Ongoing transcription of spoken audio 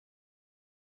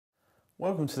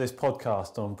Welcome to this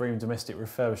podcast on BREEAM domestic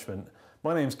refurbishment.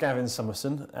 My name's Gavin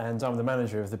Summerson and I'm the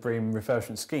manager of the BREEAM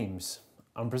refurbishment schemes.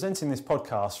 I'm presenting this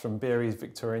podcast from BRE's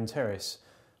Victorian Terrace,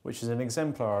 which is an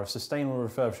exemplar of sustainable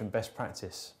refurbishment best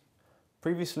practice.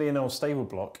 Previously an old stable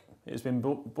block, it has been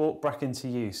brought back into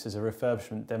use as a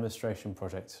refurbishment demonstration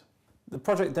project. The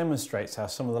project demonstrates how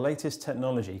some of the latest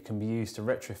technology can be used to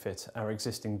retrofit our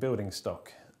existing building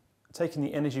stock, taking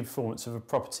the energy performance of a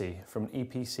property from an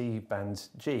EPC band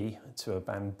G to a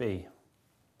band B.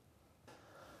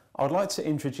 I would like to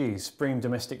introduce BREEAM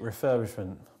Domestic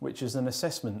Refurbishment, which is an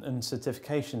assessment and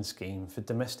certification scheme for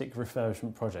domestic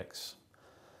refurbishment projects.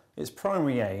 Its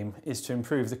primary aim is to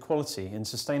improve the quality and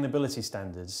sustainability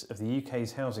standards of the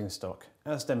UK's housing stock,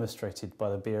 as demonstrated by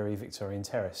the BRE Victorian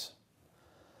Terrace.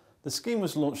 The scheme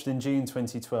was launched in June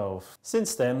 2012.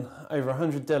 Since then, over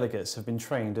 100 delegates have been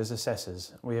trained as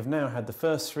assessors. We have now had the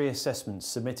first 3 assessments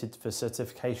submitted for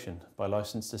certification by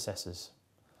licensed assessors.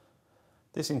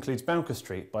 This includes Bowker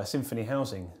Street by Symphony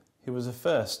Housing, who was the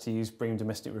first to use BREEAM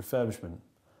Domestic Refurbishment.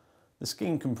 The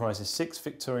scheme comprises 6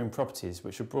 Victorian properties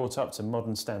which are brought up to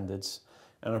modern standards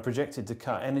and are projected to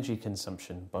cut energy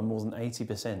consumption by more than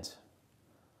 80%.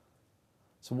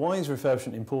 So why is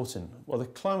refurbishment important? Well, the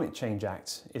Climate Change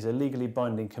Act is a legally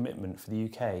binding commitment for the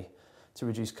UK to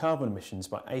reduce carbon emissions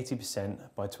by 80%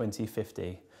 by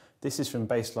 2050. This is from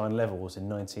baseline levels in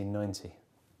 1990.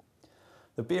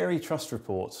 The BRE Trust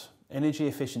report, Energy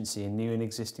Efficiency in New and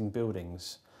Existing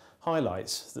Buildings,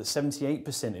 highlights that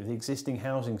 78% of the existing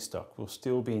housing stock will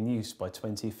still be in use by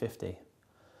 2050.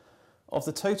 Of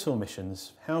the total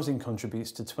emissions, housing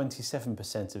contributes to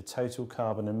 27% of total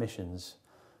carbon emissions.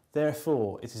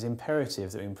 Therefore, it is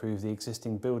imperative that we improve the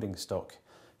existing building stock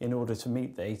in order to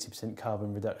meet the 80%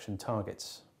 carbon reduction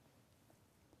targets.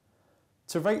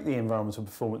 To rate the environmental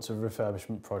performance of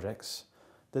refurbishment projects,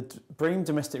 the BREEAM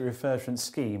Domestic Refurbishment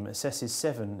Scheme assesses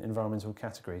 7 environmental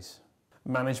categories: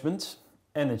 management,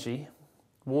 energy,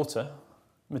 water,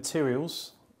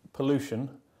 materials, pollution,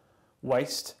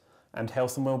 waste, and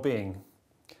health and well-being.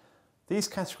 These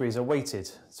categories are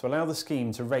weighted to allow the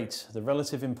scheme to rate the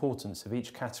relative importance of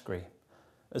each category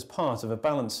as part of a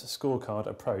balanced scorecard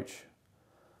approach.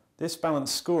 This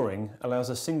balanced scoring allows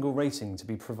a single rating to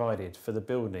be provided for the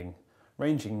building,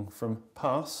 ranging from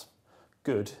pass,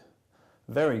 good,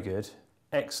 very good,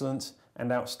 excellent,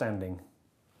 and outstanding.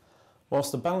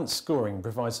 Whilst the balanced scoring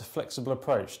provides a flexible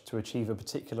approach to achieve a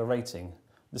particular rating,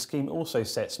 the scheme also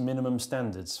sets minimum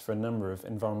standards for a number of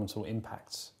environmental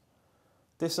impacts.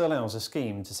 This allows a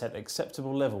scheme to set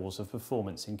acceptable levels of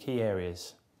performance in key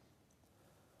areas.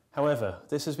 However,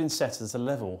 this has been set at a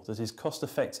level that is cost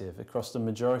effective across the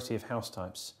majority of house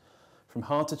types, from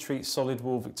hard to treat solid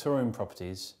wall Victorian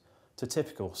properties to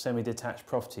typical semi-detached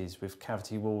properties with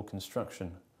cavity wall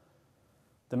construction.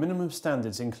 The minimum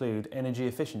standards include energy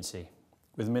efficiency,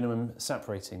 with minimum SAP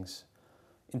ratings,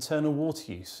 internal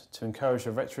water use to encourage the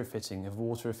retrofitting of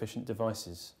water efficient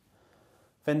devices,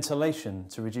 ventilation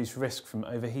to reduce risk from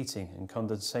overheating and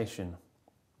condensation,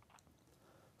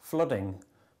 flooding,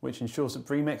 which ensures that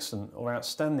BREEAM Excellent or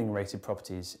Outstanding rated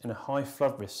properties in a high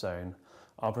flood risk zone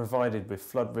are provided with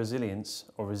flood resilience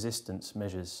or resistance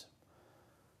measures,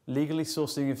 legally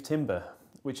sourcing of timber,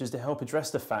 which is to help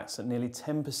address the fact that nearly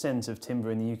 10% of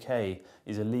timber in the UK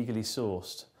is illegally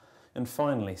sourced, and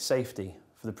finally safety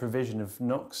for the provision of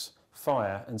NOx,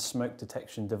 fire and smoke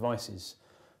detection devices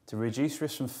to reduce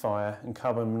risk from fire and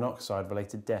carbon monoxide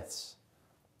related deaths.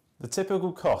 The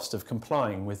typical cost of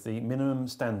complying with the minimum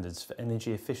standards for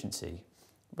energy efficiency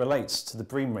relates to the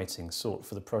BREEAM rating sought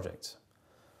for the project.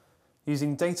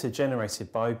 Using data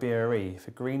generated by BRE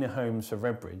for Greener Homes for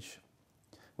Redbridge,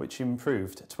 which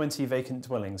improved 20 vacant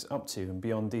dwellings up to and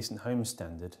beyond Decent Homes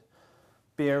standard,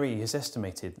 BRE has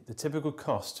estimated the typical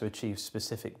cost to achieve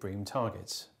specific BREEAM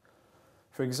targets.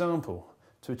 For example,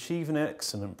 to achieve an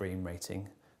excellent BREEAM rating,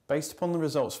 based upon the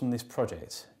results from this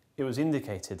project, it was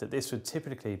indicated that this would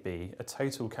typically be a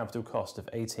total capital cost of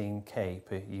 18k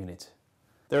per unit.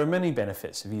 There are many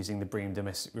benefits of using the BREEAM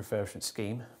Domestic Refurbishment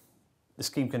Scheme. The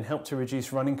scheme can help to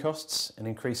reduce running costs and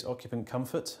increase occupant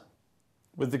comfort.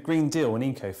 With the Green Deal and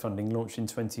Eco funding launched in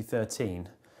 2013,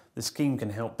 the scheme can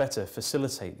help better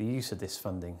facilitate the use of this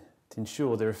funding to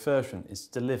ensure the refurbishment is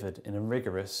delivered in a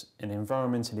rigorous and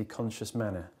environmentally conscious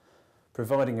manner,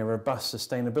 providing a robust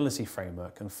sustainability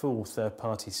framework and full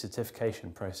third-party certification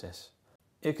process.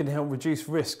 It can help reduce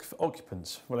risk for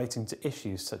occupants relating to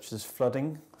issues such as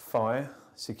flooding, fire,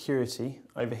 security,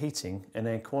 overheating and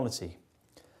air quality.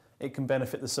 It can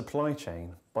benefit the supply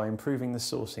chain by improving the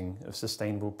sourcing of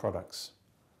sustainable products.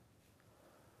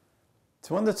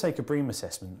 To undertake a BREEAM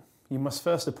assessment, you must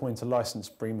first appoint a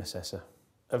licensed BREEAM assessor.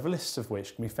 a list of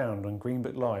which can be found on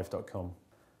greenbooklive.com.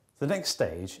 The next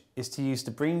stage is to use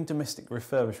the BREEAM Domestic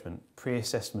Refurbishment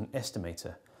Pre-Assessment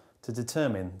Estimator to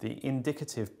determine the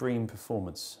indicative BREEAM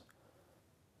performance.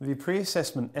 The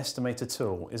Pre-Assessment Estimator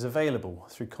tool is available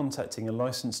through contacting a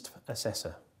licensed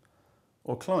assessor,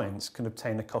 or clients can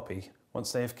obtain a copy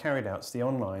once they have carried out the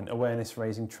online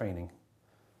awareness-raising training.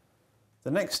 The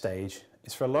next stage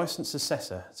is for a licensed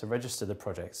assessor to register the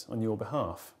project on your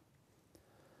behalf.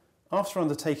 After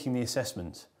undertaking the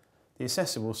assessment, the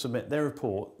assessor will submit their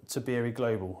report to BREEAM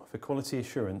Global for quality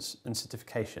assurance and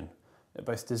certification at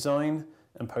both design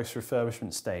and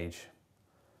post-refurbishment stage.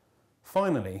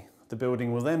 Finally, the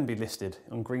building will then be listed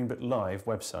on Greenbook Live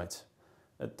website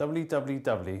at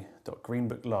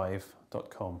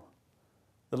www.greenbooklive.com.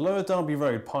 The Lower Derby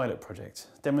Road pilot project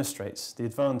demonstrates the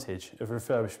advantage of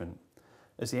refurbishment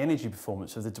as the energy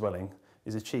performance of the dwelling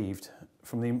is achieved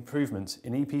from the improvement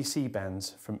in EPC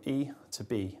bands from E to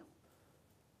B.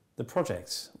 The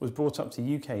project was brought up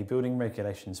to UK Building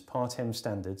Regulations Part M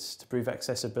standards to prove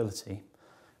accessibility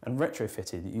and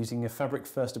retrofitted using a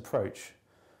fabric-first approach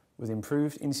with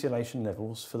improved insulation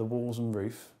levels for the walls and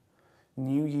roof,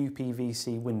 new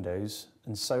UPVC windows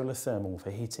and solar thermal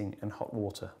for heating and hot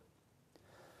water.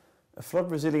 A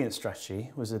flood resilience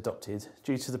strategy was adopted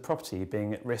due to the property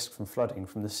being at risk from flooding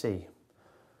from the sea.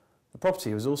 The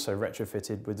property was also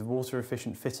retrofitted with water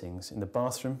efficient fittings in the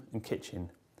bathroom and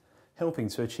kitchen, helping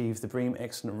to achieve the BREEAM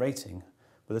Excellent rating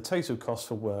with a total cost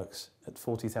for works at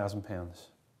 £40,000.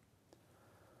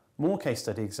 More case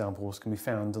study examples can be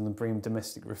found on the BREEAM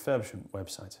Domestic Refurbishment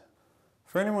website.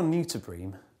 For anyone new to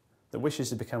BREEAM that wishes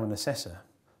to become an assessor,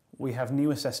 we have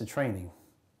new assessor training.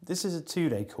 This is a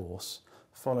 2-day course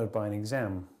followed by an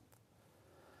exam.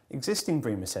 Existing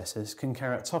BREEAM assessors can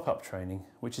carry out top-up training,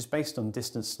 which is based on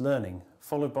distance learning,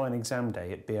 followed by an exam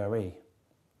day at BRE.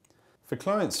 For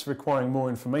clients requiring more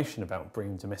information about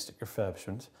BREEAM Domestic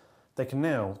Refurbishment, they can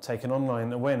now take an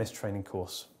online awareness training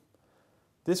course.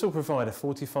 This will provide a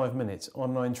 45-minute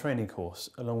online training course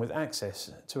along with access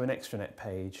to an extranet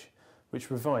page which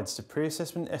provides the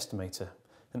pre-assessment estimator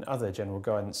and other general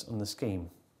guidance on the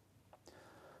scheme.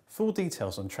 Full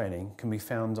details on training can be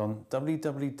found on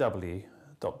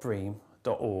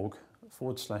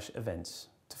www.bream.org/events.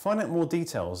 To find out more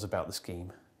details about the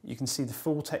scheme, you can see the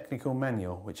full technical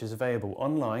manual which is available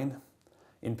online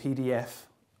in PDF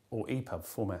or EPUB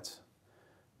format.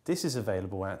 This is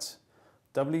available at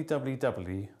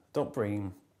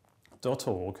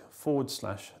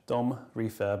www.bream.org/DOM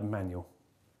refurb manual.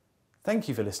 Thank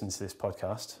you for listening to this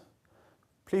podcast.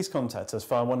 Please contact us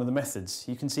via one of the methods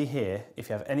you can see here if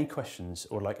you have any questions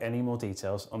or like any more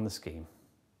details on the scheme.